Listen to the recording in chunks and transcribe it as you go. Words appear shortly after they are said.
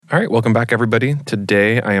All right, welcome back, everybody.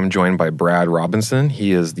 Today, I am joined by Brad Robinson.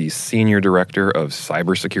 He is the Senior Director of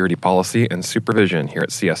Cybersecurity Policy and Supervision here at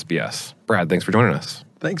CSBS. Brad, thanks for joining us.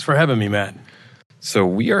 Thanks for having me, Matt. So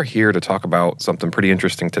we are here to talk about something pretty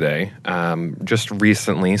interesting today. Just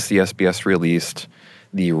recently, CSBS released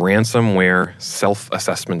the Ransomware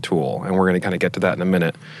Self-Assessment Tool, and we're going to kind of get to that in a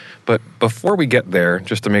minute. But before we get there,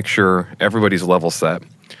 just to make sure everybody's level set,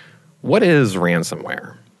 what is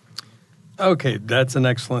ransomware? Okay, that's an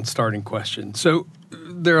excellent starting question. So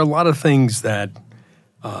there are a lot of things that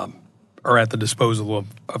are at the disposal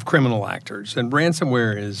of criminal actors, and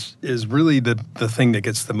ransomware is really the thing that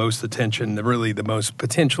gets the most attention, really the most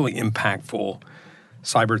potentially impactful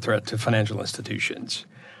cyber threat to financial institutions.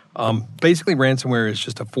 Basically, ransomware is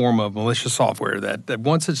just a form of malicious software that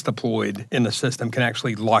once it's deployed in the system can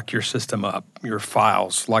actually lock your system up, your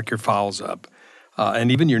files, lock your files up, and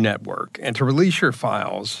even your network. And to release your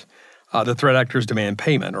files, the threat actors demand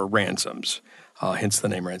payment or ransoms, hence the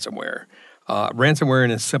name ransomware. Ransomware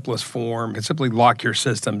in its simplest form can simply lock your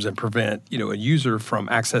systems and prevent a user from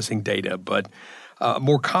accessing data. But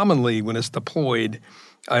more commonly, when it's deployed,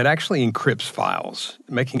 it actually encrypts files,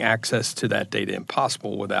 making access to that data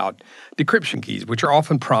impossible without decryption keys, which are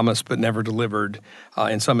often promised but never delivered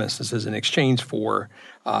in some instances in exchange for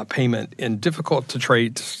payment in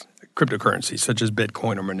difficult-to-trade cryptocurrencies such as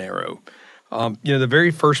Bitcoin or Monero. The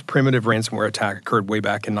very first primitive ransomware attack occurred way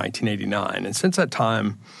back in 1989. And since that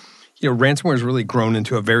time, ransomware has really grown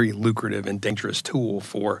into a very lucrative and dangerous tool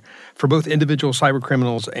for both individual cyber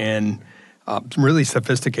criminals and really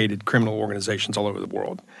sophisticated criminal organizations all over the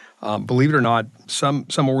world. Believe it or not, some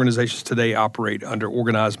organizations today operate under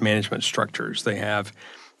organized management structures. They have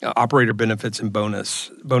operator benefits and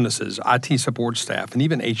bonuses, IT support staff, and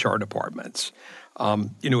even HR departments.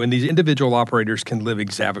 And these individual operators can live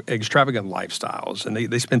extravagant lifestyles, and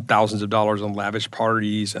they spend thousands of dollars on lavish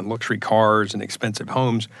parties and luxury cars and expensive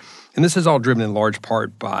homes. And this is all driven in large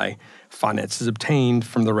part by finances obtained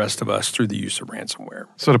from the rest of us through the use of ransomware.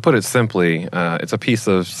 So to put it simply, it's a piece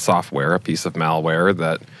of software, a piece of malware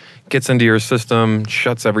that gets into your system,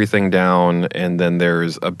 shuts everything down, and then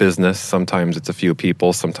there's a business. Sometimes it's a few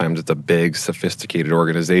people, sometimes it's a big, sophisticated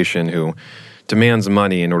organization who demands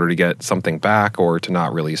money in order to get something back or to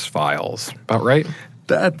not release files. About right?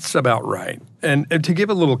 That's about right. And to give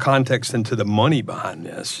a little context into the money behind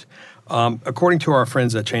this, according to our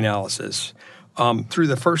friends at Chainalysis, through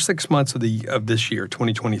the first 6 months of this year,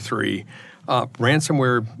 2023,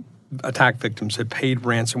 ransomware attack victims have paid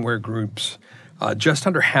ransomware groups just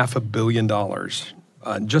under $500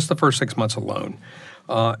 million, just the first 6 months alone.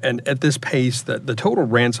 And at this pace, the total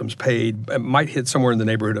ransoms paid might hit somewhere in the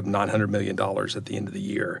neighborhood of $900 million at the end of the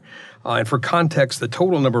year. And for context, the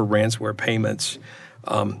total number of ransomware payments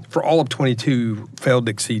for all of 22 failed to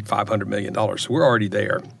exceed $500 million. So we're already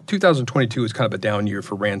there. 2022 is kind of a down year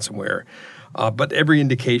for ransomware. But every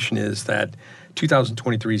indication is that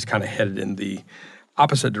 2023 is kind of headed in the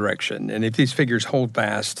opposite direction. And if these figures hold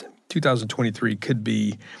fast, 2023 could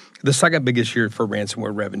be the second biggest year for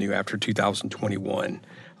ransomware revenue after 2021,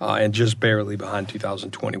 and just barely behind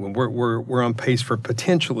 2021. We're on pace for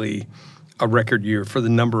potentially a record year for the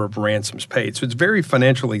number of ransoms paid. So it's very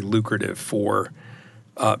financially lucrative for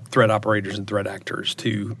threat operators and threat actors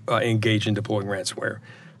to engage in deploying ransomware.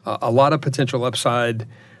 A lot of potential upside,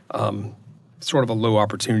 sort of a low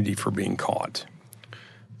opportunity for being caught.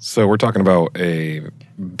 So we're talking about a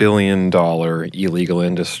billion-dollar illegal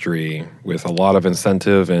industry with a lot of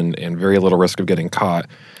incentive and very little risk of getting caught.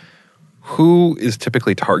 Who is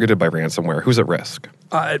typically targeted by ransomware? Who's at risk?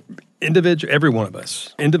 Every one of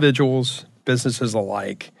us. Individuals, businesses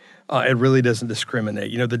alike. It really doesn't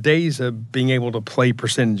discriminate. The days of being able to play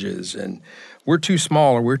percentages and we're too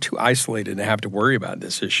small or we're too isolated to have to worry about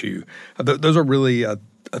this issue, those are really a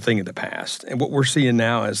thing of the past. And what we're seeing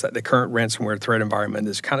now is that the current ransomware threat environment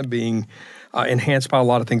is kind of being enhanced by a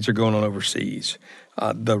lot of things that are going on overseas.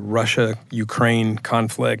 The Russia-Ukraine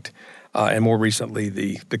conflict, and more recently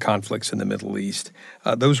the conflicts in the Middle East.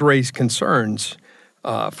 Those raise concerns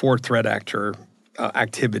for threat actor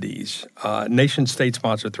activities,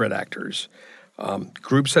 nation-state-sponsored threat actors,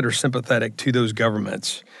 groups that are sympathetic to those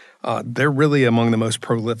governments. They're really among the most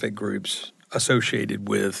prolific groups associated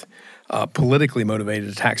with politically motivated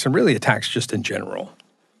attacks and really attacks just in general.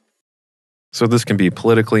 So this can be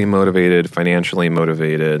politically motivated, financially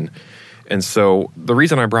motivated. And so the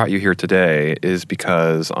reason I brought you here today is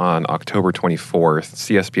because on October 24th,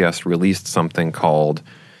 CSBS released something called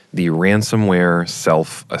the Ransomware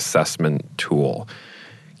Self-Assessment Tool.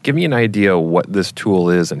 Give me an idea what this tool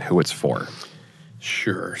is and who it's for.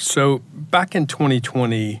 Sure. So back in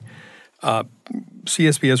 2020,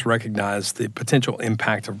 CSPS recognized the potential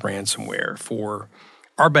impact of ransomware for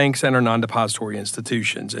our banks and our non-depository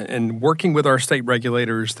institutions. And working with our state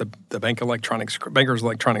regulators, the Bankers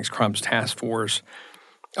Electronics Crimes Task Force,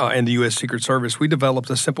 and the U.S. Secret Service, we developed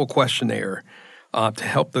a simple questionnaire to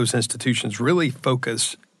help those institutions really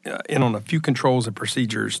focus in on a few controls and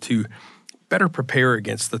procedures to better prepare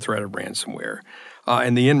against the threat of ransomware.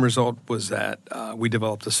 And the end result was that we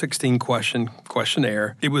developed a 16-question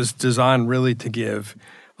questionnaire. It was designed really to give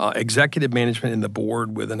executive management and the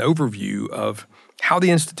board with an overview of how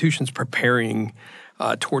the institution's preparing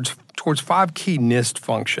towards 5 key NIST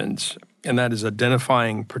functions, and that is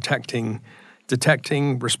identifying, protecting,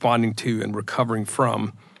 detecting, responding to, and recovering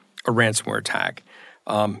from a ransomware attack.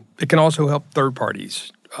 It can also help third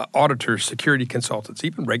parties, auditors, security consultants,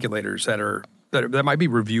 even regulators that might be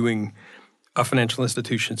reviewing a financial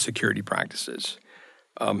institution's security practices.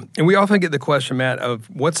 And we often get the question, Matt, of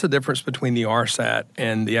what's the difference between the RSAT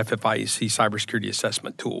and the FFIEC cybersecurity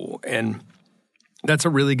assessment tool? And that's a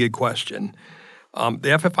really good question. The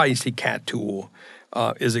FFIEC CAT tool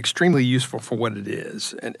is extremely useful for what it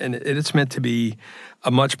is, and it's meant to be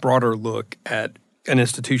a much broader look at an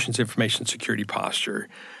institution's information security posture.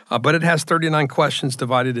 But it has 39 questions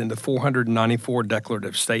divided into 494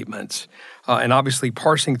 declarative statements. And obviously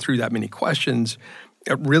parsing through that many questions,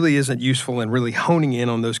 it really isn't useful in really honing in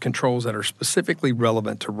on those controls that are specifically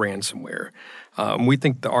relevant to ransomware. We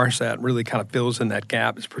think the RSAT really kind of fills in that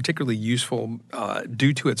gap. It's particularly useful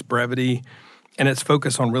due to its brevity and its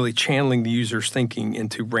focus on really channeling the user's thinking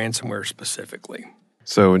into ransomware specifically.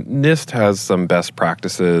 So NIST has some best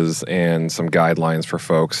practices and some guidelines for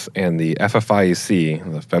folks, and the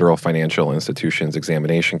FFIEC, the Federal Financial Institutions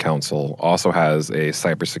Examination Council, also has a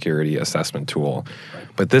cybersecurity assessment tool. Right.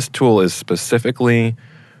 But this tool is specifically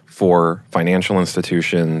for financial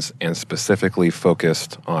institutions and specifically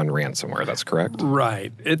focused on ransomware. That's correct?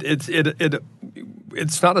 Right. It's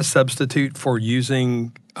not a substitute for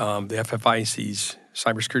using the FFIEC's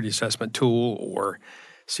cybersecurity assessment tool or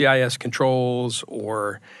CIS controls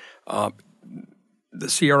or the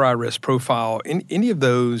CRI risk profile. In any of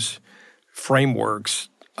those frameworks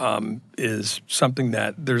is something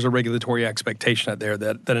that there's a regulatory expectation out there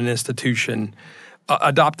that an institution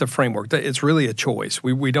adopt a framework. It's really a choice.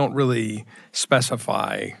 We don't really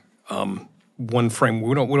specify one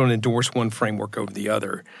framework. We don't endorse one framework over the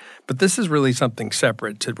other. But this is really something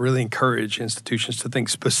separate to really encourage institutions to think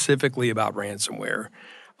specifically about ransomware.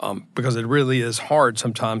 Because it really is hard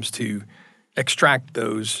sometimes to extract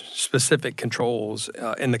those specific controls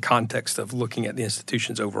in the context of looking at the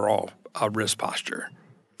institution's overall risk posture.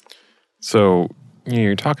 So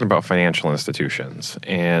you're talking about financial institutions,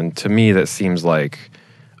 and to me that seems like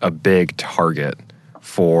a big target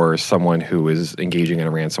for someone who is engaging in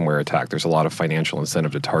a ransomware attack. There's a lot of financial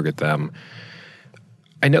incentive to target them.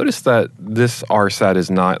 I noticed that this RSAT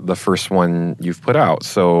is not the first one you've put out.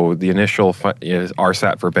 So the initial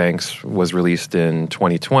RSAT for banks was released in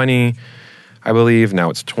 2020, I believe.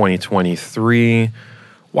 Now it's 2023.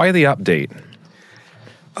 Why the update?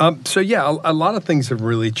 A lot of things have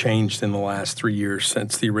really changed in the last 3 years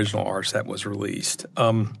since the original RSAT was released.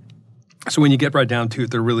 So when you get right down to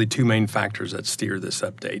it, there are really 2 main factors that steer this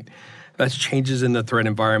update. That's changes in the threat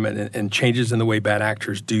environment and changes in the way bad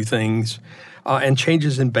actors do things. And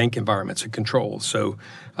changes in bank environments and controls. So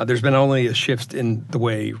there's been only a shift in the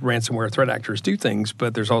way ransomware threat actors do things,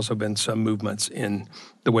 but there's also been some movements in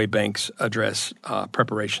the way banks address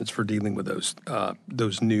preparations for dealing with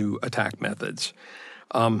those new attack methods.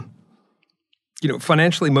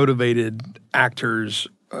 Financially motivated actors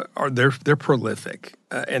they're prolific,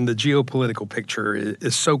 and the geopolitical picture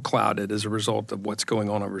is so clouded as a result of what's going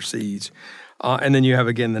on overseas. And then you have,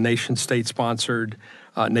 again, the nation-state sponsored,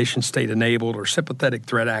 nation-state enabled, or sympathetic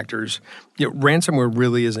threat actors. Ransomware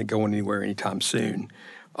really isn't going anywhere anytime soon.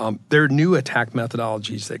 There are new attack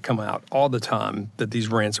methodologies that come out all the time that these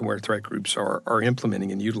ransomware threat groups are implementing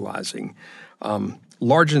and utilizing.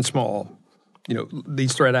 Large and small,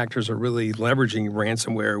 these threat actors are really leveraging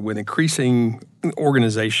ransomware with increasing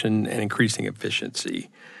organization and increasing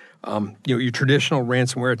efficiency. Your traditional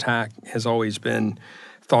ransomware attack has always been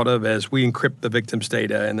thought of as we encrypt the victim's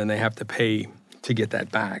data and then they have to pay to get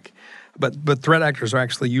that back. But threat actors are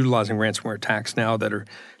actually utilizing ransomware attacks now that are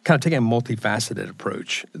kind of taking a multifaceted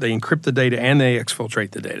approach. They encrypt the data and they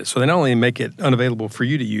exfiltrate the data. So they not only make it unavailable for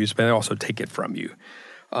you to use, but they also take it from you.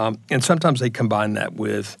 And sometimes they combine that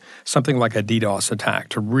with something like a DDoS attack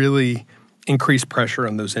to really increase pressure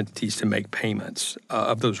on those entities to make payments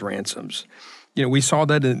of those ransoms. We saw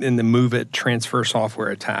that in the Move It transfer software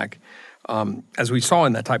attack. As we saw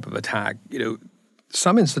in that type of attack,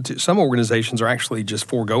 some organizations are actually just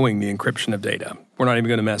foregoing the encryption of data. We're not even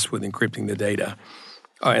going to mess with encrypting the data.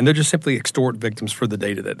 And they're just simply extort victims for the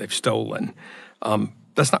data that they've stolen.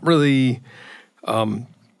 That's not really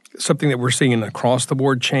something that we're seeing an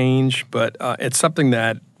across-the-board change, but it's something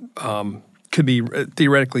that could be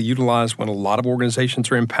theoretically utilized when a lot of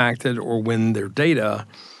organizations are impacted or when their data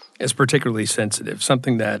is particularly sensitive,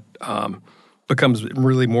 something that becomes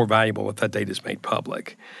really more valuable if that data is made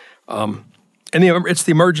public. And it's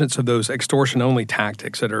the emergence of those extortion-only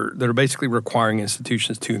tactics that are basically requiring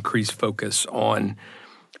institutions to increase focus on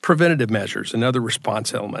preventative measures and other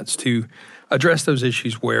response elements to address those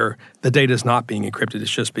issues where the data is not being encrypted, it's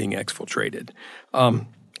just being exfiltrated.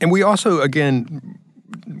 And we also, again,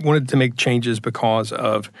 wanted to make changes because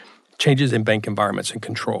of changes in bank environments and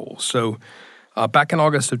controls. So back in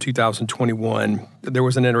August of 2021, there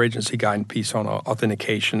was an interagency guidance piece on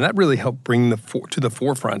authentication. That really helped bring to the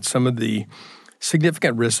forefront some of the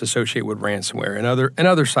significant risks associated with ransomware and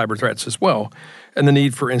other cyber threats as well, and the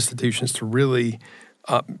need for institutions to really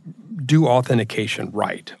do authentication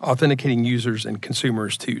right, authenticating users and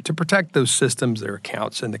consumers to protect those systems, their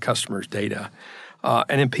accounts, and the customer's data.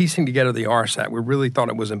 And in piecing together the RSAT, we really thought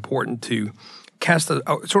it was important to cast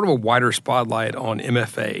sort of a wider spotlight on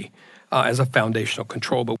MFA as a foundational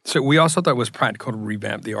control. But so we also thought it was practical to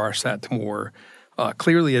revamp the RSAT to more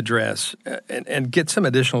clearly address and get some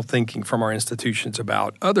additional thinking from our institutions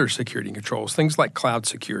about other security controls, things like cloud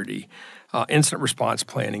security, incident response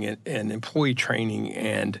planning, and employee training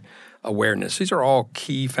and awareness. These are all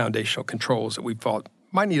key foundational controls that we thought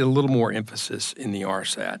might need a little more emphasis in the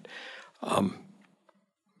RSAT.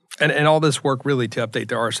 And all this work really to update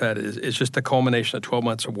the RSAT is just a culmination of 12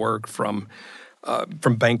 months of work from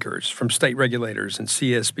bankers, from state regulators and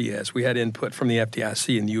CSBS. We had input from the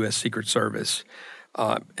FDIC and the U.S. Secret Service.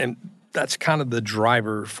 And that's kind of the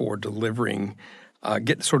driver for delivering,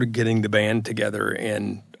 getting the band together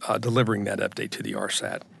and delivering that update to the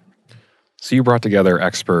RSAT. So you brought together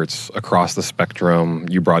experts across the spectrum.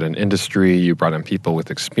 You brought in industry. You brought in people with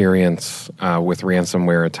experience with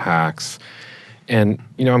ransomware attacks. And,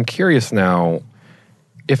 I'm curious now,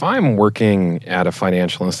 if I'm working at a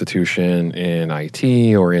financial institution in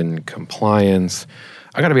IT or in compliance,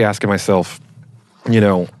 I got to be asking myself,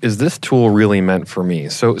 is this tool really meant for me?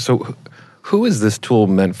 So who is this tool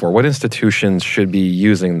meant for? What institutions should be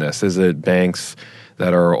using this? Is it banks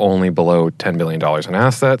that are only below $10 billion in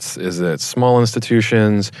assets? Is it small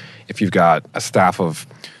institutions? If you've got a staff of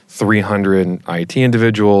 300 IT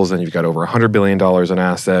individuals and you've got over $100 billion in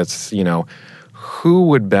assets, who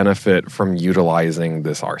would benefit from utilizing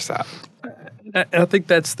this RSAT? I think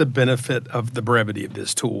that's the benefit of the brevity of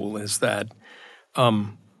this tool is that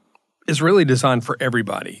it's really designed for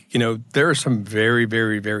everybody. There are some very,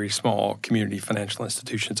 very, very small community financial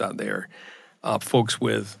institutions out there, folks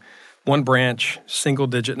with one branch,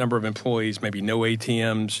 single-digit number of employees, maybe no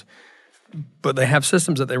ATMs, but they have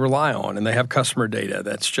systems that they rely on, and they have customer data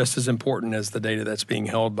that's just as important as the data that's being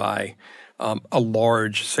held by a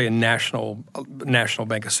large, say, a national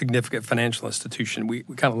bank, a significant financial institution. We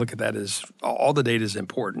kind of look at that as all the data is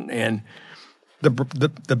important. And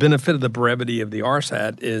the benefit of the brevity of the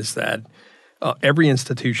RSAT is that every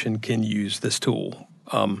institution can use this tool.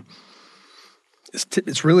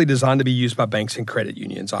 It's really designed to be used by banks and credit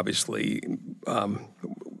unions, obviously.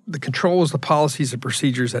 The controls, the policies, and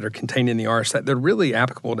procedures that are contained in the RSAT, they're really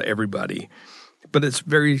applicable to everybody. But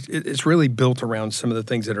it's really built around some of the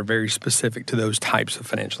things that are very specific to those types of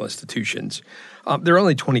financial institutions. There are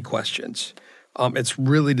only 20 questions. It's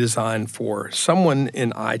really designed for someone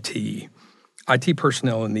in IT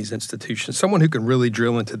personnel in these institutions, someone who can really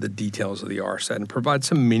drill into the details of the RSAT and provide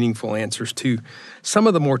some meaningful answers to some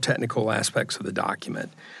of the more technical aspects of the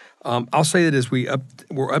document. I'll say that as we're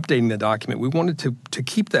updating the document, we wanted to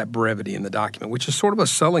keep that brevity in the document, which is sort of a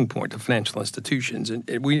selling point to financial institutions.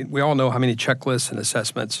 And we all know how many checklists and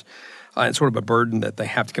assessments and sort of a burden that they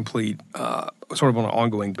have to complete sort of on an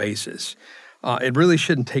ongoing basis. It really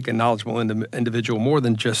shouldn't take a knowledgeable individual more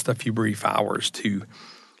than just a few brief hours to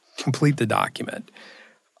complete the document.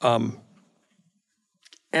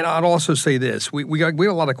 And I'd also say this. We got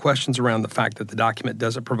a lot of questions around the fact that the document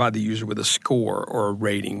doesn't provide the user with a score or a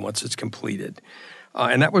rating once it's completed.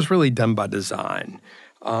 And that was really done by design.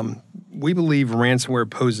 We believe ransomware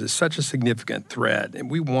poses such a significant threat, and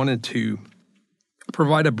we wanted to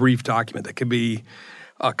provide a brief document that could be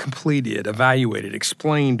completed, evaluated,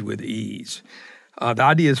 explained with ease. The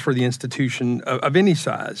idea is for the institution of any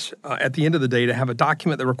size, at the end of the day, to have a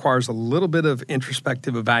document that requires a little bit of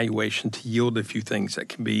introspective evaluation to yield a few things that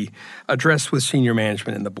can be addressed with senior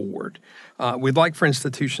management and the board. We'd like for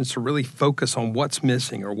institutions to really focus on what's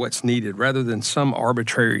missing or what's needed rather than some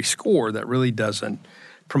arbitrary score that really doesn't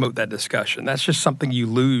promote that discussion. That's just something you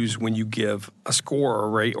lose when you give a score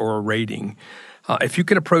or a rating. If you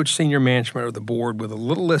could approach senior management or the board with a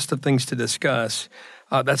little list of things to discuss,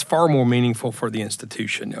 that's far more meaningful for the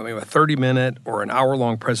institution. A 30-minute or an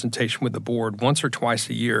hour-long presentation with the board once or twice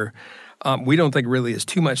a year, we don't think really is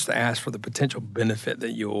too much to ask for the potential benefit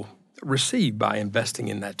that you'll receive by investing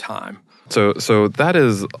in that time. So that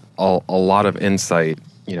is a lot of insight,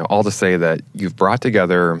 all to say that you've brought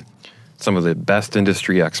together some of the best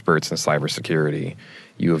industry experts in cybersecurity.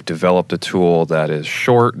 You have developed a tool that is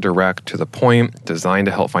short, direct, to the point, designed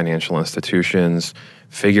to help financial institutions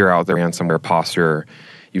figure out their ransomware posture.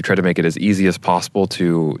 You try to make it as easy as possible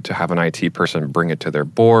to have an IT person bring it to their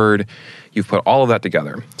board. You've put all of that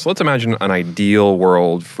together. So let's imagine an ideal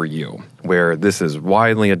world for you where this is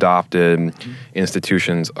widely adopted.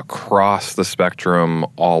 Institutions across the spectrum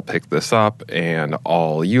all pick this up and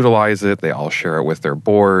all utilize it. They all share it with their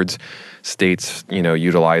boards. States,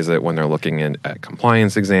 utilize it when they're looking at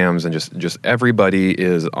compliance exams, and just everybody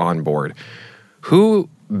is on board. Who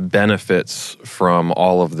benefits from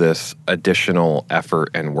all of this additional effort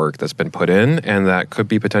and work that's been put in and that could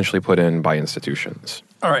be potentially put in by institutions?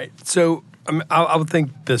 All right. So I would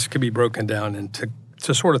think this could be broken down into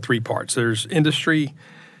sort of three parts. There's industry,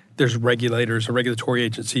 there's regulators and regulatory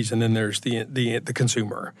agencies, and then there's the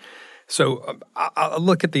consumer. So I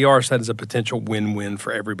look at the RSAT as a potential win-win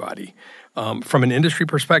for everybody. From an industry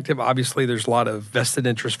perspective, obviously there's a lot of vested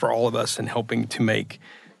interest for all of us in helping to make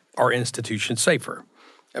our institutions safer.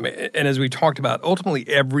 And as we talked about, ultimately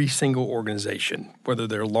every single organization, whether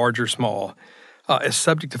they're large or small, is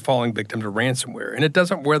subject to falling victim to ransomware. And it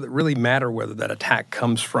doesn't really matter whether that attack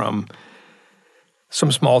comes from some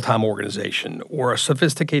small-time organization or a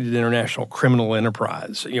sophisticated international criminal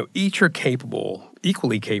enterprise. Each are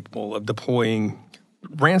equally capable of deploying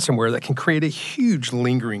ransomware that can create a huge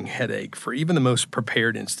lingering headache for even the most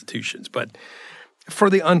prepared institutions. But for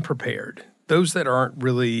the unprepared, those that aren't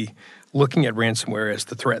really looking at ransomware as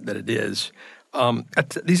the threat that it is,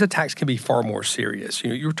 these attacks can be far more serious.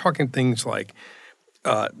 You're talking things like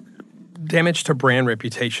damage to brand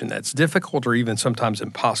reputation that's difficult or even sometimes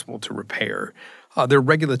impossible to repair. There are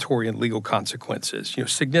regulatory and legal consequences.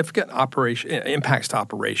 Significant impacts to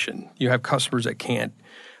operation. You have customers that can't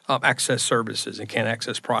access services and can't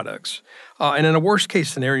access products. And in a worst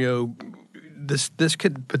case scenario, this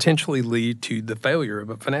could potentially lead to the failure of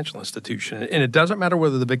a financial institution. And it doesn't matter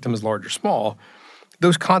whether the victim is large or small.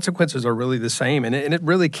 Those consequences are really the same, and it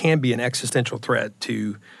really can be an existential threat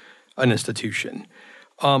to an institution.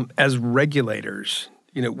 As regulators,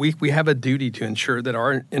 we have a duty to ensure that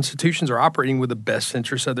our institutions are operating with the best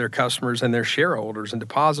interests of their customers and their shareholders and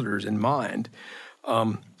depositors in mind.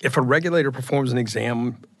 If a regulator performs an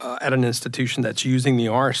exam at an institution that's using the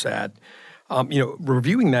RSAT,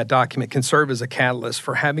 reviewing that document can serve as a catalyst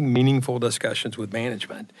for having meaningful discussions with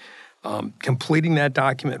management. Completing that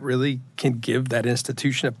document really can give that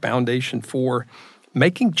institution a foundation for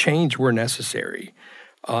making change where necessary.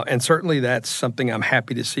 And certainly that's something I'm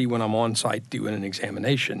happy to see when I'm on site doing an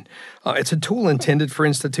examination. It's a tool intended for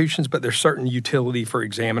institutions, but there's certain utility for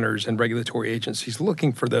examiners and regulatory agencies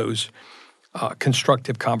looking for those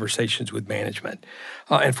constructive conversations with management.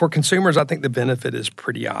 And for consumers, I think the benefit is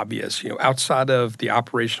pretty obvious. Outside of the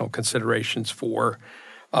operational considerations for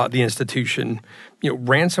the institution,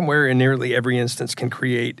 ransomware in nearly every instance can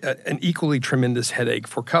create an equally tremendous headache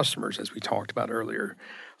for customers, as we talked about earlier.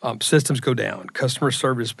 Systems go down, customer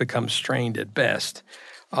service becomes strained at best,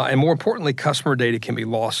 and more importantly, customer data can be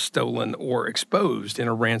lost, stolen, or exposed in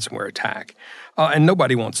a ransomware attack. And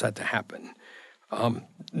nobody wants that to happen.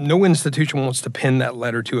 No institution wants to pen that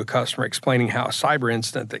letter to a customer explaining how a cyber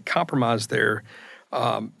incident that compromised their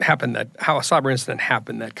happened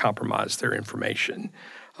that compromised their information.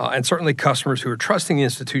 And certainly customers who are trusting the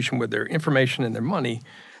institution with their information and their money,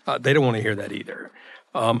 they don't want to hear that either.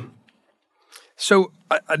 So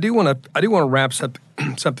I do want to wrap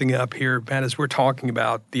something up here, Matt, as we're talking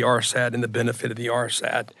about the RSAT and the benefit of the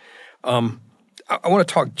RSAT. I want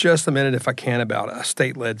to talk just a minute, if I can, about a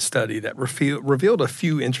state-led study that revealed a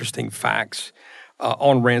few interesting facts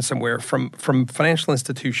on ransomware from financial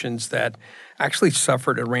institutions that actually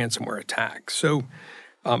suffered a ransomware attack. So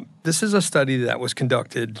this is a study that was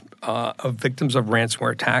conducted of victims of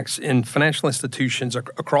ransomware attacks in financial institutions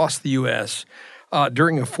across the U.S.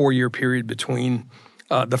 During a 4-year period between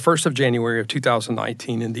the 1st of January of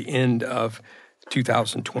 2019 and the end of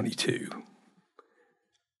 2022.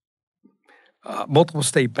 Multiple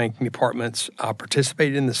state banking departments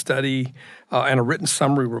participated in the study and a written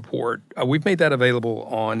summary report. We've made that available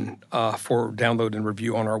for download and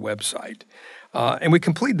review on our website. And we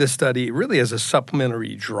completed this study really as a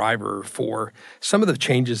supplementary driver for some of the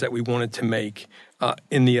changes that we wanted to make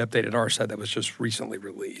in the updated RSAT that was just recently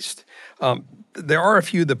released. There are a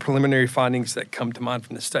few of the preliminary findings that come to mind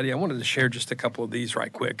from the study. I wanted to share just a couple of these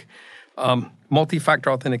right quick.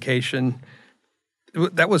 Multi-factor authentication.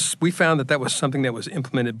 We found that was something that was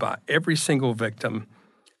implemented by every single victim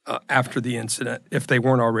after the incident if they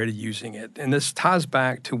weren't already using it. And this ties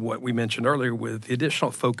back to what we mentioned earlier with the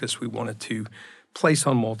additional focus we wanted to place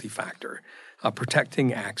on multi-factor,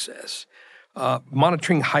 protecting access,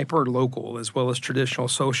 monitoring hyper-local as well as traditional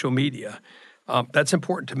social media. That's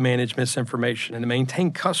important to manage misinformation and to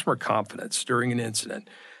maintain customer confidence during an incident.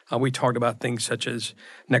 We talked about things such as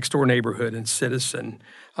Next-Door Neighborhood and Citizen.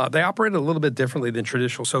 They operate a little bit differently than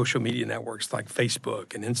traditional social media networks like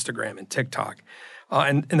Facebook and Instagram and TikTok.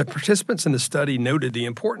 And the participants in the study noted the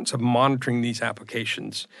importance of monitoring these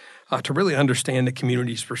applications to really understand the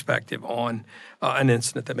community's perspective on an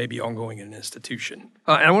incident that may be ongoing in an institution.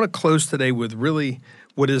 And I want to close today with really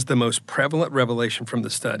what is the most prevalent revelation from the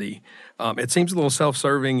study. It seems a little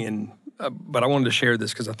self-serving, but I wanted to share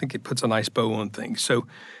this because I think it puts a nice bow on things. So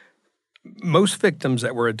most victims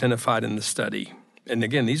that were identified in the study, and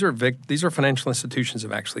again, these are financial institutions that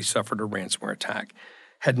have actually suffered a ransomware attack,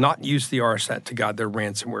 had not used the RSAT to guide their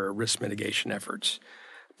ransomware risk mitigation efforts.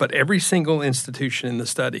 But every single institution in the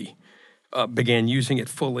study began using it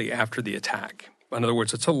fully after the attack. In other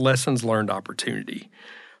words, it's a lessons learned opportunity.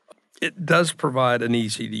 It does provide an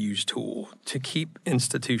easy-to-use tool to keep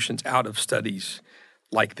institutions out of studies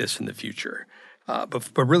like this in the future.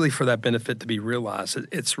 But really for that benefit to be realized,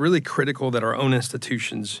 it's really critical that our own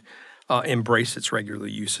institutions embrace its regular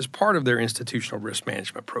use as part of their institutional risk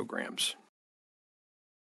management programs.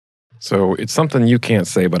 So it's something you can't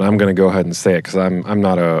say, but I'm going to go ahead and say it because I'm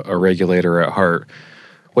not a regulator at heart.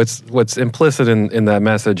 What's implicit in that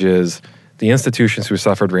message is the institutions who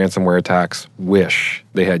suffered ransomware attacks wish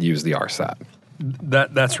they had used the RSAT.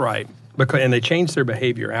 That's right, and they changed their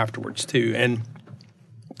behavior afterwards too. And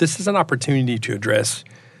this is an opportunity to address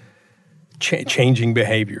changing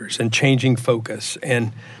behaviors and changing focus.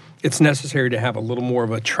 And it's necessary to have a little more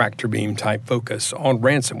of a tractor beam type focus on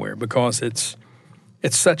ransomware because it's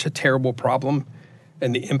such a terrible problem,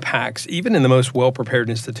 and the impacts, even in the most well-prepared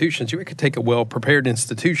institutions, you could take a well-prepared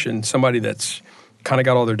institution, somebody that's kind of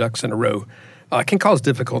got all their ducks in a row, can cause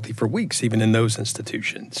difficulty for weeks even in those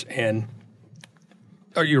institutions. And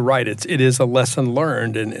you're right, it is a lesson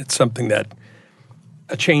learned, and it's something that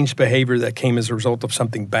a changed behavior that came as a result of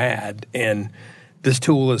something bad. And this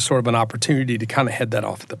tool is sort of an opportunity to kind of head that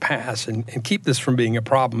off at the pass and keep this from being a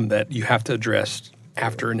problem that you have to address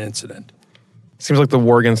after an incident. Seems like the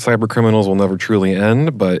war against cyber criminals will never truly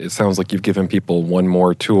end, but it sounds like you've given people one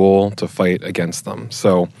more tool to fight against them.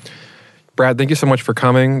 So, Brad, thank you so much for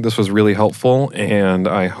coming. This was really helpful, and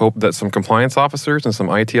I hope that some compliance officers and some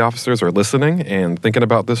IT officers are listening and thinking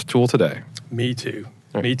about this tool today. Me too.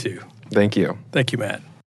 Right. Me too. Thank you. Thank you, Matt.